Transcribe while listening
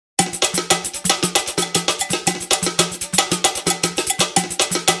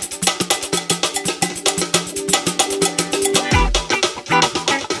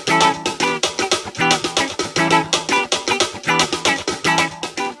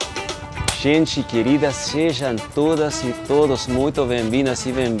Gente querida, sejam todas e todos muito bem-vindas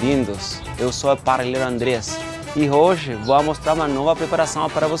e bem-vindos. Eu sou o Parrilero Andrés e hoje vou mostrar uma nova preparação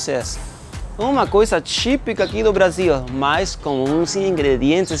para vocês. Uma coisa típica aqui do Brasil, mas com uns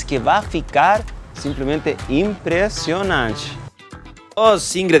ingredientes que vai ficar simplesmente impressionante.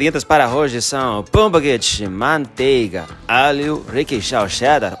 Os ingredientes para hoje são pão baguete, manteiga, alho, requeijão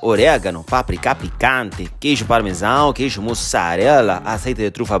cheddar, orégano, páprica picante, queijo parmesão, queijo mussarela, azeite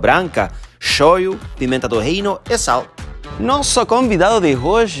de trufa branca, shoyu, pimenta do reino e sal. Nosso convidado de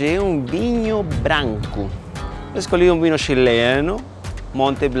hoje é um vinho branco. Escolhi um vinho chileno,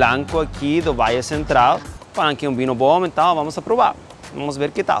 Monte Blanco aqui do Vale Central. Falam que é um vinho bom, então vamos a provar. Vamos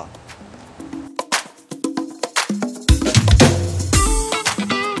ver que tal.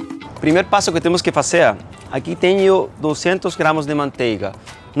 Primeiro passo que temos que fazer, aqui tenho 200 gramas de manteiga.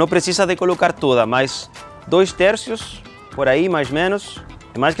 Não precisa de colocar toda, mas 2/3, por aí mais ou menos,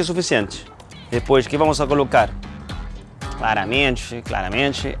 é mais que suficiente. Depois que vamos a colocar, claramente,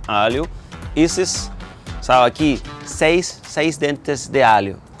 alho. Esses são aqui 6 dentes de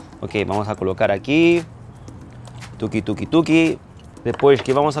alho. Ok, vamos a colocar aqui, tuqui. Depois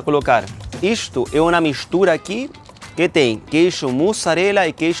que vamos a colocar, isto é uma mistura aqui, que tem queijo mussarela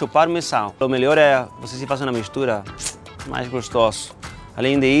e queijo parmesão. O melhor é você se fazer uma mistura mais gostoso.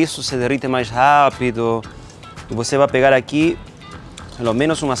 Além disso, se derrete mais rápido. E você vai pegar aqui, pelo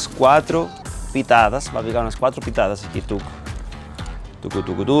menos umas 4 pitadas. Vai pegar umas 4 pitadas aqui, tuco.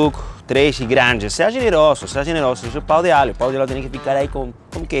 3 grandes. Seja generoso. Isso é pão de alho. Pão de alho tem que ficar aí com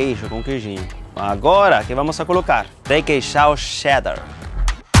queijo, com queijinho. Agora, que vamos a colocar? Requeijão cheddar.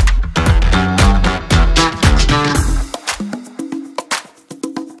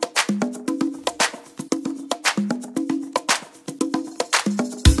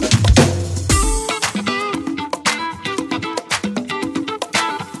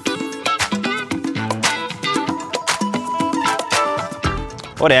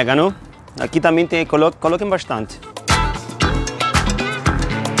 Orégano, aqui também tem, coloquem bastante.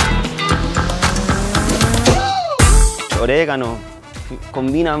 Orégano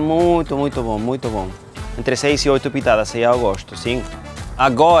combina muito bom. Entre 6 e 8 pitadas, aí eu gosto, sim.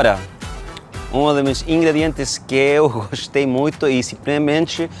 Agora, um dos meus ingredientes que eu gostei muito e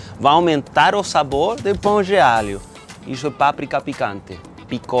simplesmente vai aumentar o sabor do pão de alho. Isso é páprica picante,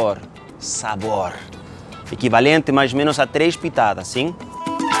 picor, sabor. Equivalente mais ou menos a 3 pitadas, sim?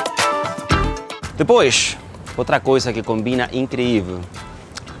 Depois, outra coisa que combina incrível,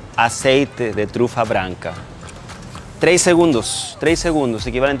 azeite de trufa branca. 3 segundos,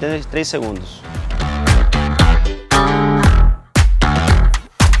 equivalente a 3 segundos.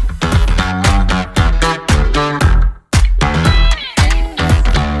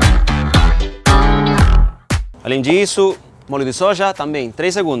 Além disso, molho de soja também,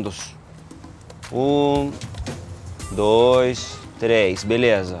 3 segundos. 1, 2, 3,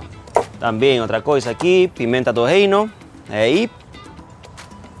 beleza. Também outra coisa aqui, pimenta do reino, aí,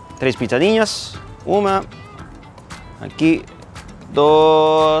 3 pitadinhas, 1, aqui,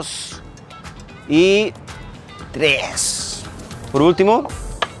 2 e 3. Por último,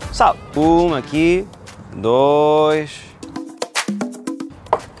 sal, 1 aqui, 2.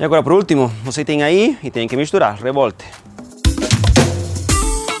 E agora por último, você tem aí e tem que misturar, revolte.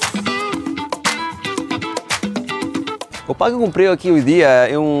 O pão que eu comprei aqui hoje dia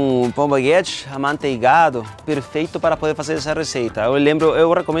é um pão baguete amanteigado, perfeito para poder fazer essa receita.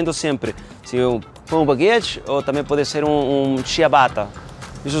 Eu recomendo sempre, se é um pão baguete ou também pode ser um ciabatta.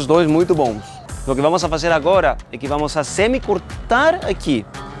 Esses dois muito bons. O que vamos a fazer agora é que vamos a semi-cortar aqui.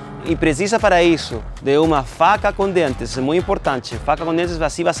 E precisa para isso de uma faca com dentes, é muito importante. Faca com dentes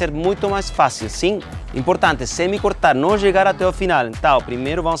assim vai ser muito mais fácil, sim? Importante, semi-cortar, não chegar até o final. Então,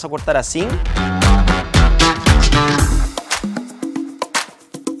 primeiro vamos a cortar assim.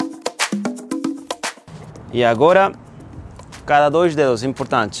 E agora, cada 2 dedos,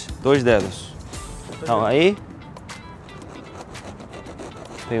 importante, 2 dedos. Então aí,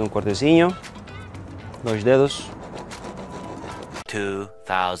 tem um cortezinho, 2 dedos.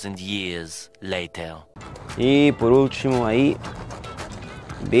 2000 years later. E por último aí,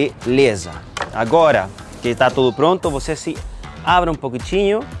 beleza. Agora que está tudo pronto, você se abre um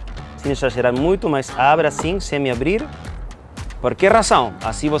pouquinho, sem exagerar muito, mas abre assim, sem me abrir. Por que razão?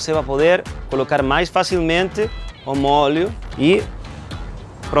 Assim você vai poder colocar mais facilmente o molho e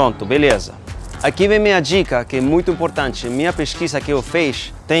pronto, beleza. Aqui vem minha dica, que é muito importante. Minha pesquisa que eu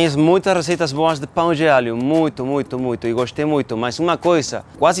fiz, tem muitas receitas boas de pão de alho, muito, e gostei muito. Mas uma coisa,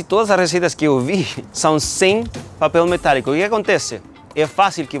 quase todas as receitas que eu vi são sem papel metálico. O que acontece? é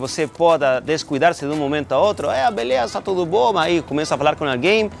fácil que você possa descuidar-se de um momento a outro. Beleza, tudo bom, aí começa a falar com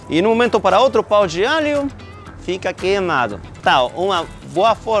alguém e de um momento para outro o pão de alho fica queimado. Tá, uma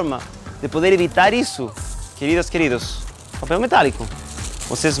boa forma de poder evitar isso, queridos, papel metálico.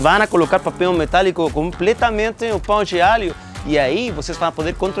 Vocês vão colocar papel metálico completamente no pão de alho e aí vocês vão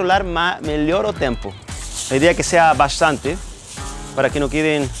poder controlar melhor o tempo. A ideia é que seja bastante para que não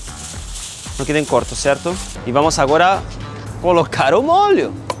quedem cortos, certo? E vamos agora colocar o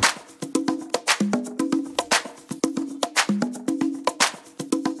molho.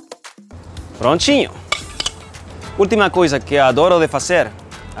 Prontinho. Última coisa que eu adoro de fazer.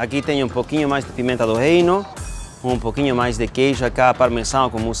 Aqui tem um pouquinho mais de pimenta do reino, um pouquinho mais de queijo acá, parmesão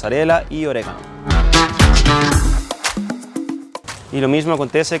com mussarela e orégano. E o mesmo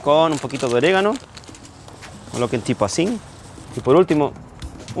acontece com um pouquinho de orégano. Coloquem tipo assim. E por último,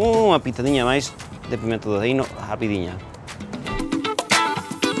 uma pitadinha mais de pimenta do reino, rapidinha.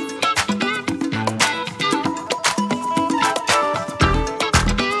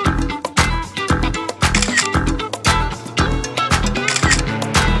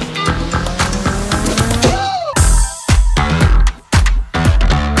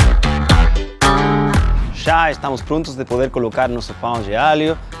 Já estamos prontos de poder colocar nosso pão de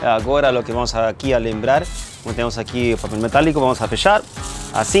alho. Agora o que vamos aqui a lembrar, como temos aqui o papel metálico, vamos a fechar.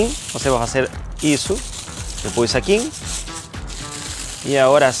 Assim, você vai fazer isso, depois aqui. E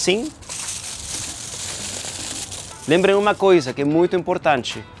agora sim. Lembrem uma coisa que é muito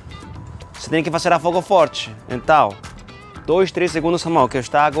importante. Você tem que fazer a fogo forte. Então, 2, 3 segundos a mão, que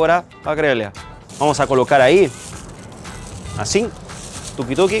está agora a grelha. Vamos a colocar aí, assim,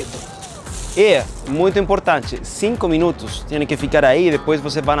 tuki-tuki. E, muito importante, 5 minutos tem que ficar aí e depois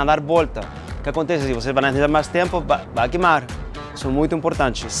você vai dar volta. O que acontece? Se você vai necessitar mais tempo, vai queimar. Isso é muito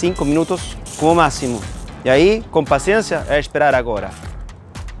importante. 5 minutos como máximo. E aí, com paciência, é esperar agora.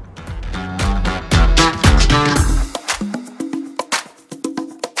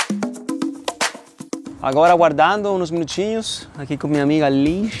 Agora aguardando uns minutinhos, aqui com minha amiga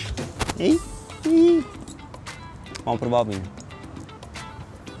Liz. Vamos provar o vinho.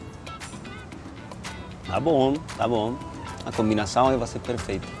 Tá bom, tá bom. A combinação vai ser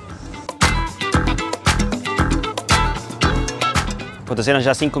perfeita. Aconteceram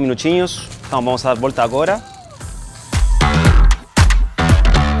já 5 minutinhos, então vamos dar volta agora.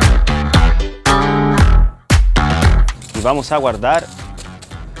 E vamos aguardar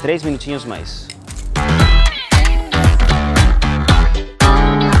 3 minutinhos mais.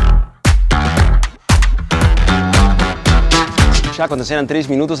 Já aconteceram 3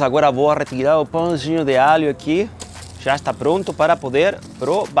 minutos, agora vou retirar o pãozinho de alho aqui. Já está pronto para poder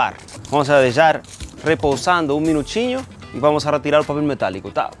provar. Vamos deixar repousando 1 minutinho e vamos retirar o papel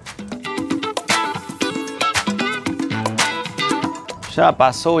metálico, tá? Já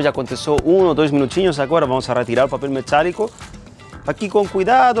passou, já aconteceu 1 ou 2 minutinhos, agora vamos retirar o papel metálico. Aqui com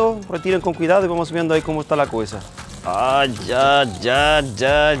cuidado, retirem com cuidado e vamos vendo aí como está a coisa.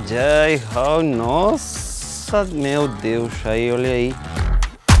 Oh, nossa! Meu Deus, aí, olha aí.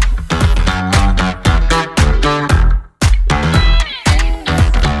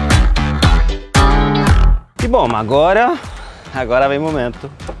 E bom, agora vem o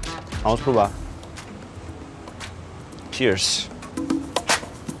momento. Vamos provar. Cheers.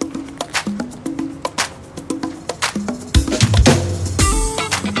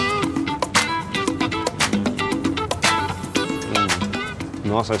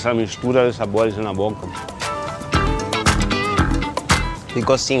 Nossa, essa mistura de sabores na boca.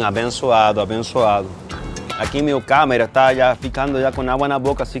 Ficou assim, abençoado. Aqui meu câmera está já ficando já com água na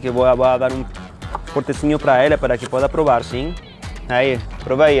boca, assim que vou dar um cortezinho para ela para que possa provar, sim? Aí,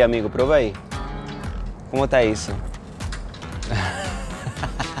 prova aí, amigo, prova aí. Como tá isso?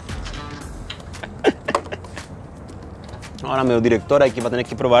 Agora meu diretor aqui vai ter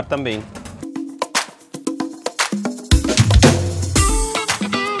que provar também.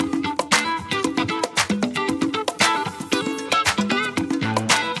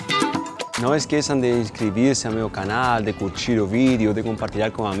 Não esqueçam de inscrever-se no meu canal, de curtir o vídeo, de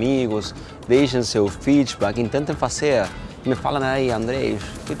compartilhar com amigos, deixem seu feedback, intentem fazer. Me falam aí, André,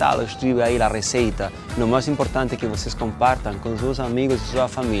 que tal escreve aí a receita? O mais importante é que vocês compartam com seus amigos e sua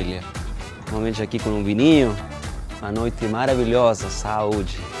família. Normalmente aqui com um vinho, uma noite maravilhosa,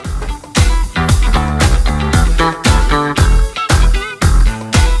 saúde.